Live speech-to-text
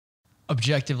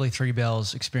objectively, Three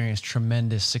Bells experienced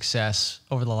tremendous success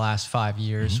over the last 5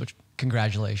 years, which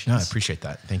congratulations. No, I appreciate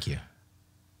that. Thank you.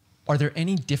 Are there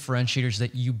any differentiators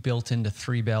that you built into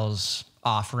Three Bells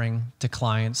offering to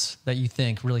clients that you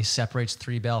think really separates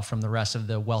Three Bell from the rest of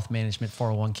the wealth management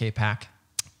 401k pack?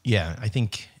 Yeah, I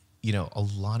think, a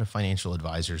lot of financial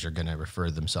advisors are going to refer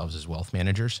to themselves as wealth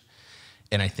managers.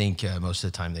 And I think most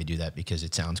of the time they do that because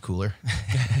it sounds cooler.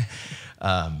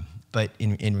 But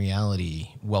in reality,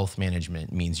 wealth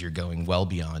management means you're going well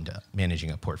beyond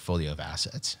managing a portfolio of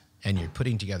assets. And you're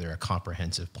putting together a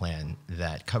comprehensive plan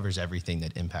that covers everything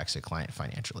that impacts a client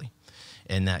financially.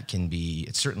 And that can be,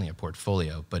 it's certainly a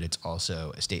portfolio, but it's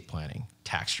also estate planning,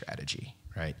 tax strategy,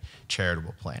 right?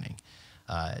 Charitable planning.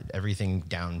 Everything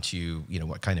down to,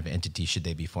 what kind of entity should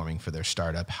they be forming for their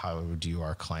startup? How do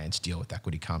our clients deal with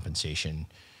equity compensation?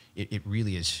 It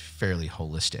really is fairly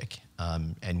holistic.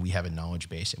 And we have a knowledge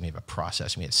base and we have a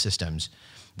process and we have systems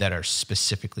that are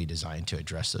specifically designed to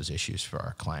address those issues for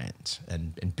our clients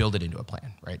and build it into a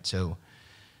plan, right? So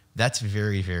that's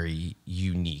very, very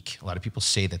unique. A lot of people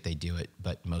say that they do it,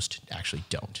 but most actually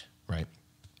don't, right?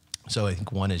 So I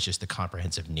think one is just the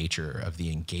comprehensive nature of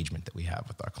the engagement that we have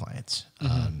with our clients.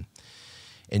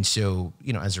 And so,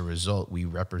 as a result, we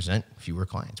represent fewer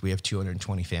clients. We have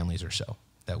 220 families or so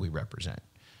that we represent.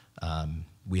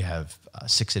 We have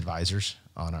 6 advisors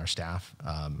on our staff.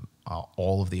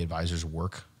 All of the advisors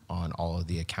work on all of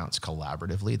the accounts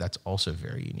collaboratively. That's also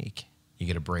very unique. You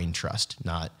get a brain trust,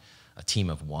 not a team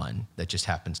of one that just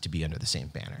happens to be under the same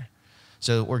banner.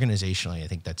 So organizationally, I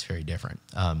think that's very different.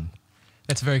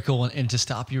 That's very cool. And to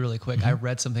stop you really quick, I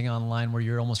read something online where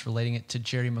you're almost relating it to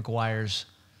Jerry Maguire's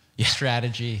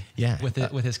strategy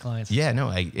with his clients. Yeah, no,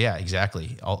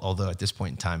 exactly. Although at this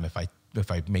point in time, if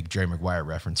I make Jerry Maguire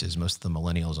references, most of the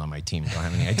millennials on my team don't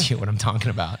have any idea what I'm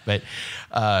talking about. But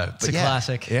it's a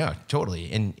classic. Yeah,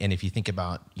 totally. And if you think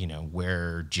about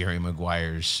where Jerry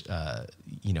Maguire's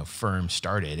firm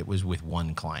started, it was with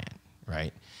one client,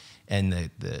 right? And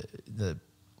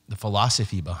the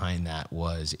philosophy behind that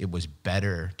was it was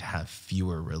better to have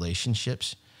fewer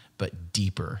relationships, but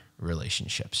deeper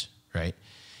relationships, right?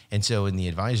 And so in the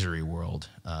advisory world,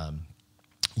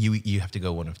 you have to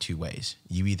go one of two ways.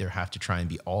 You either have to try and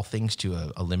be all things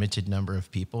to a limited number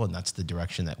of people, and that's the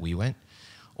direction that we went,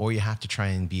 or you have to try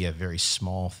and be a very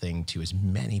small thing to as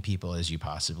many people as you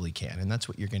possibly can. And that's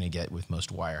what you're going to get with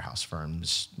most wirehouse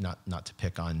firms, not to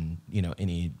pick on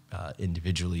any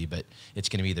individually, but it's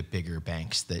going to be the bigger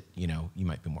banks that you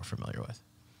might be more familiar with.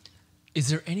 Is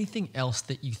there anything else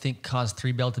that you think caused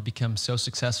Three Bell to become so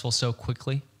successful so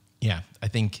quickly? Yeah, I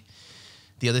think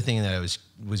the other thing that I was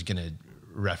going to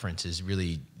reference is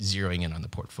really zeroing in on the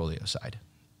portfolio side.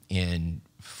 And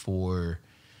for,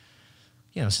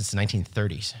 since the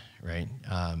 1930s, right,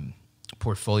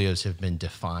 portfolios have been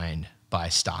defined by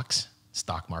stocks,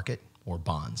 stock market, or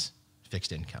bonds,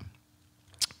 fixed income.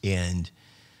 And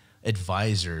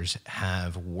advisors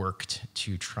have worked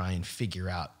to try and figure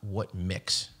out what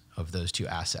mix of those two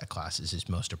asset classes is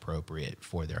most appropriate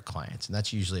for their clients. And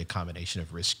that's usually a combination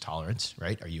of risk tolerance,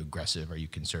 right? Are you aggressive? Are you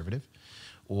conservative?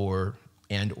 Or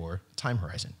time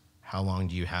horizon. How long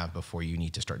do you have before you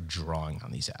need to start drawing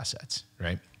on these assets,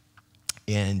 right?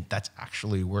 And that's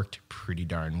actually worked pretty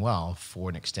darn well for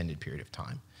an extended period of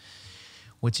time.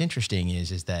 What's interesting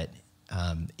is that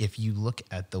if you look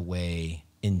at the way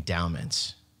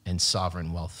endowments and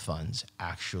sovereign wealth funds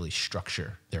actually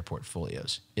structure their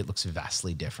portfolios, it looks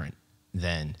vastly different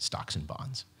than stocks and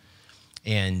bonds.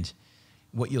 And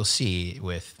what you'll see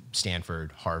with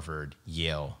Stanford, Harvard,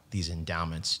 Yale, these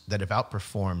endowments that have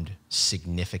outperformed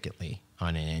significantly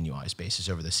on an annualized basis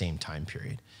over the same time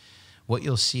period, what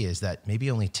you'll see is that maybe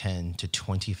only 10 to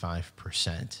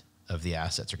 25% of the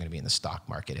assets are going to be in the stock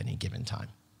market at any given time.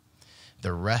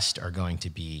 The rest are going to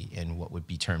be in what would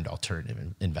be termed alternative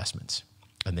investments.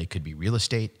 And they could be real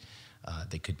estate,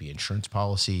 they could be insurance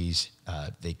policies,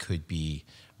 they could be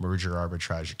merger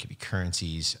arbitrage, it could be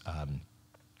currencies.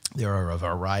 There are a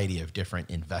variety of different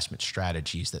investment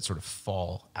strategies that sort of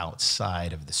fall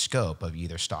outside of the scope of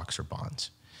either stocks or bonds.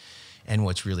 And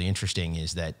what's really interesting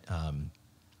is that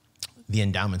the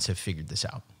endowments have figured this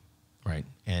out, right?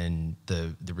 And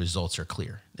the results are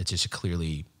clear. It's just a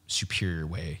clearly superior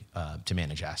way to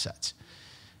manage assets,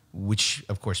 which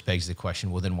of course begs the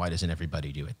question, well, then why doesn't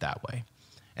everybody do it that way?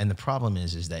 And the problem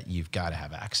is that you've got to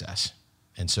have access.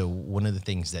 And so one of the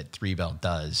things that Three Bell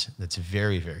does that's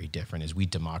very, very different is we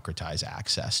democratize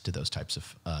access to those types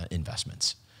of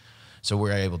investments. So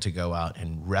we're able to go out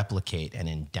and replicate an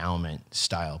endowment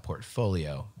style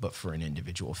portfolio, but for an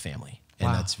individual family.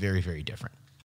 And that's very, very different.